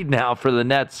 115 now for the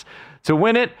Nets to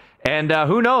win it. And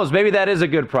who knows? Maybe that is a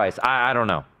good price. I don't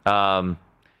know.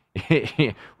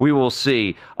 We will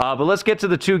see. But let's get to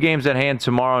the 2 games at hand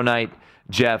tomorrow night,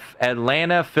 Jeff.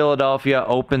 Atlanta, Philadelphia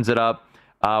opens it up.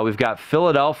 We've got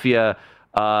Philadelphia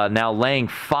now laying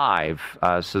 5.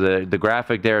 So the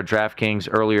graphic there at DraftKings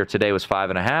earlier today was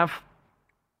 5.5.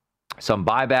 Some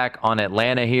buyback on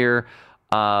Atlanta here.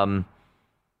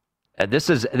 This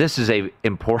is a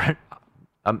important.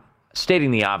 I'm stating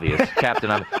the obvious,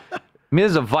 Captain. I mean,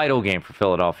 this is a vital game for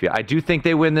Philadelphia. I do think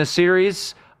they win this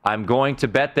series. I'm going to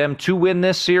bet them to win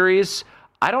this series.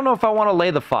 I don't know if I want to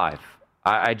lay the 5.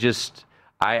 I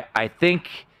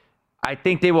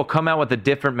think they will come out with a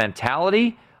different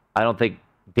mentality. I don't think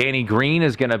Danny Green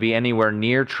is going to be anywhere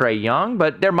near Trae Young,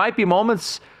 but there might be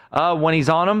moments when he's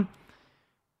on him.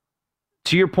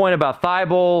 To your point about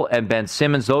Thibault and Ben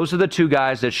Simmons, those are the 2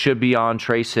 guys that should be on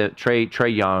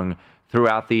Trae Young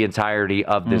throughout the entirety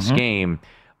of this game.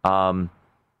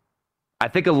 I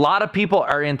think a lot of people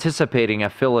are anticipating a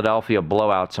Philadelphia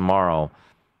blowout tomorrow.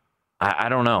 I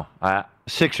don't know.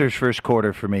 Sixers first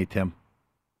quarter for me, Tim.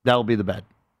 That'll be the bet.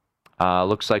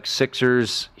 Looks like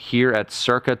Sixers here at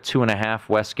circa 2.5,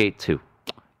 Westgate 2.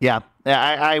 Yeah,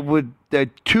 I would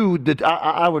 2.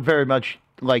 I would very much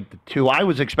like the 2. I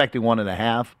was expecting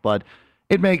 1.5, but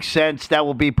it makes sense. That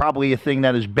will be probably a thing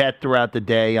that is bet throughout the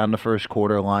day on the first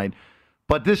quarter line.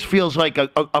 But this feels like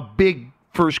a big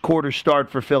first quarter start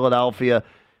for Philadelphia.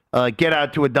 Get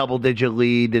out to a double-digit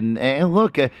lead. And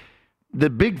look, the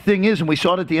big thing is, and we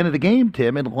saw it at the end of the game,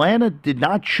 Tim, Atlanta did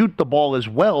not shoot the ball as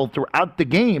well throughout the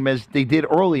game as they did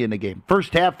early in the game.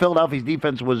 First half, Philadelphia's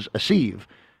defense was a sieve,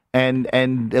 and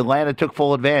Atlanta took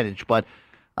full advantage. But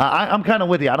I'm kind of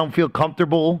with you. I don't feel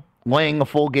comfortable laying a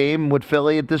full game with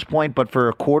Philly at this point, but for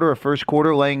a first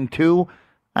quarter, laying 2,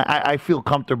 I feel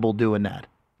comfortable doing that.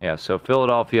 Yeah, so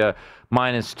Philadelphia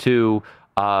 -2.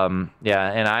 And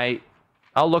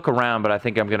I'll look around, but I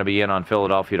think I'm going to be in on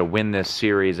Philadelphia to win this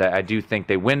series. I do think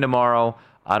they win tomorrow.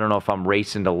 I don't know if I'm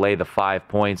racing to lay the 5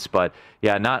 points, but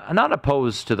yeah, not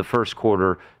opposed to the first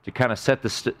quarter to kind of set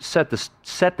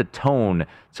the tone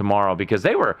tomorrow, because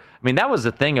they were. I mean, that was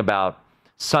the thing about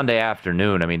Sunday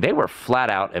afternoon. I mean, they were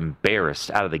flat out embarrassed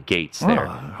out of the gates there.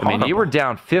 I mean, you were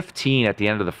down 15 at the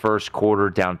end of the first quarter,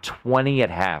 down 20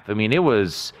 at half. I mean, it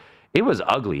was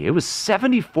ugly. It was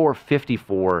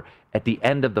 74-54 at the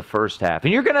end of the first half.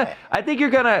 And I think you're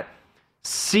gonna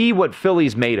see what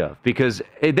Philly's made of, because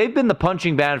they've been the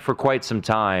punching bag for quite some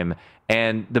time.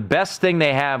 And the best thing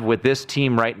they have with this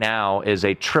team right now is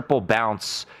a triple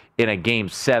bounce in a Game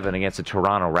 7 against the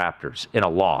Toronto Raptors in a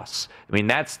loss. I mean,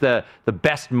 that's the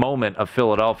best moment of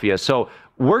Philadelphia. So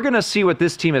we're going to see what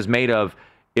this team is made of.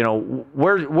 You know,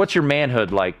 what's your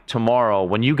manhood like tomorrow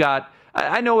when you got,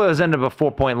 I know it was end of a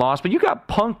 4-point loss, but you got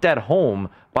punked at home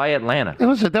by Atlanta. That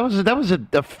was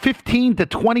a 15 to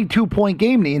 22 point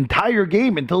game the entire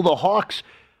game until the Hawks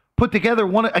put together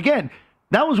one. Again,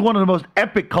 that was one of the most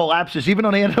epic collapses, even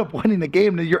though they ended up winning the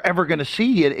game, that you're ever going to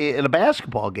see in a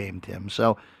basketball game, Tim.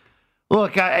 So,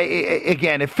 look,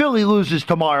 again, if Philly loses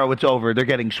tomorrow, it's over. They're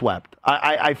getting swept.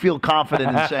 I feel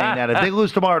confident in saying that. If they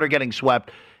lose tomorrow, they're getting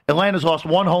swept. Atlanta's lost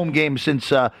one home game since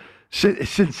the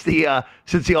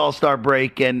All-Star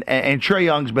break, and Trae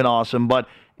Young's been awesome. But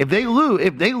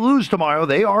if they lose tomorrow,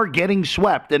 they are getting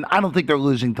swept, and I don't think they're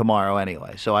losing tomorrow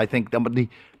anyway. So I think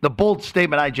the bold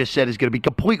statement I just said is going to be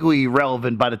completely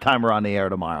irrelevant by the time we're on the air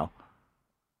tomorrow.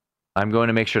 I'm going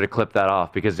to make sure to clip that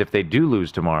off because if they do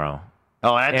lose tomorrow.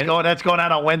 Oh, that's going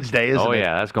out on Wednesday, isn't it? Oh,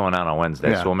 yeah, that's going out on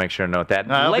Wednesday, yeah. So we'll make sure to note that.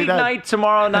 Late night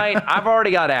tomorrow night, I've already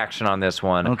got action on this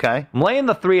one. Okay. I'm laying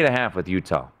the 3.5 with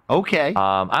Utah. Okay.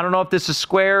 I don't know if this is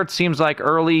square. It seems like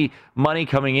early money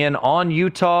coming in on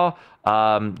Utah.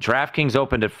 DraftKings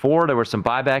opened at 4. There was some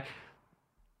buyback.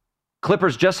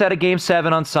 Clippers just had a Game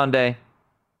 7 on Sunday.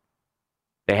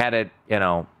 They had it,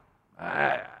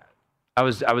 I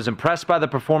was impressed by the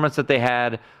performance that they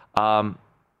had.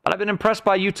 But I've been impressed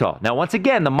by Utah. Now, once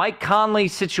again, the Mike Conley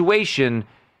situation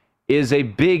is a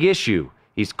big issue.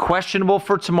 He's questionable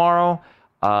for tomorrow.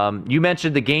 You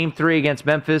mentioned the Game 3 against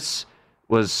Memphis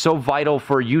was so vital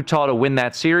for Utah to win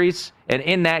that series. And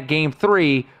in that Game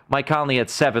 3, Mike Conley had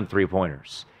 7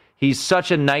 3-pointers. He's such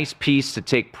a nice piece to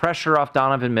take pressure off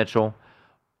Donovan Mitchell.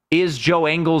 Is Joe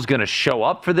Ingles going to show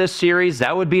up for this series?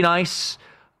 That would be nice.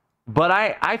 But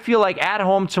I feel like at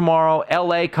home tomorrow,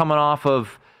 LA coming off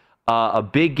of a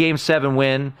big Game 7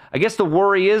 win. I guess the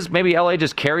worry is maybe LA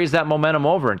just carries that momentum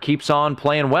over and keeps on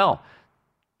playing well.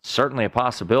 Certainly a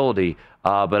possibility,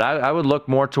 but I would look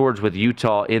more towards with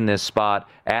Utah in this spot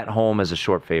at home as a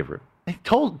short favorite.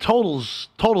 Total's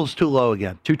too low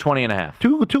again.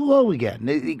 220.5. Too low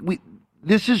again.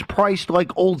 This is priced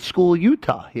like old school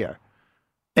Utah here.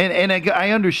 And I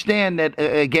understand that,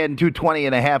 again,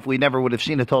 220.5, we never would have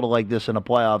seen a total like this in the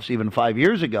playoffs even 5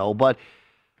 years ago, but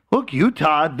look,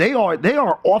 Utah, they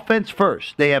are offense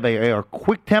first. They are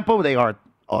quick tempo. They are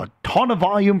a ton of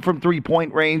volume from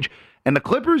three-point range. And the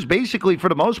Clippers, basically, for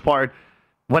the most part,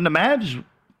 when the Mavs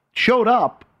showed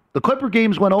up, the Clipper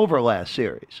games went over last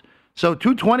series. So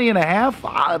 220.5,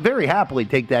 I very happily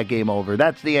take that game over.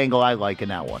 That's the angle I like in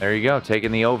that one. There you go,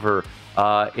 taking the over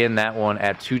in that one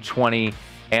at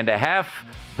 220.5.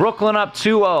 Brooklyn up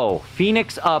 2-0.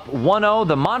 Phoenix up 1-0.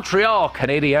 The Montreal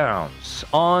Canadiens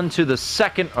on to the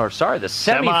semifinals.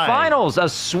 A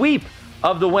sweep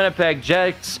of the Winnipeg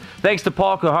Jets. Thanks to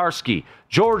Paul Kuharsky,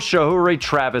 George Shahuri,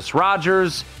 Travis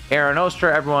Rogers, Aaron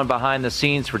Oster, everyone behind the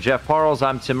scenes. For Jeff Parles,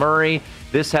 I'm Tim Murray.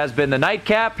 This has been the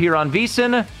Nightcap here on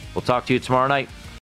VSiN. We'll talk to you tomorrow night.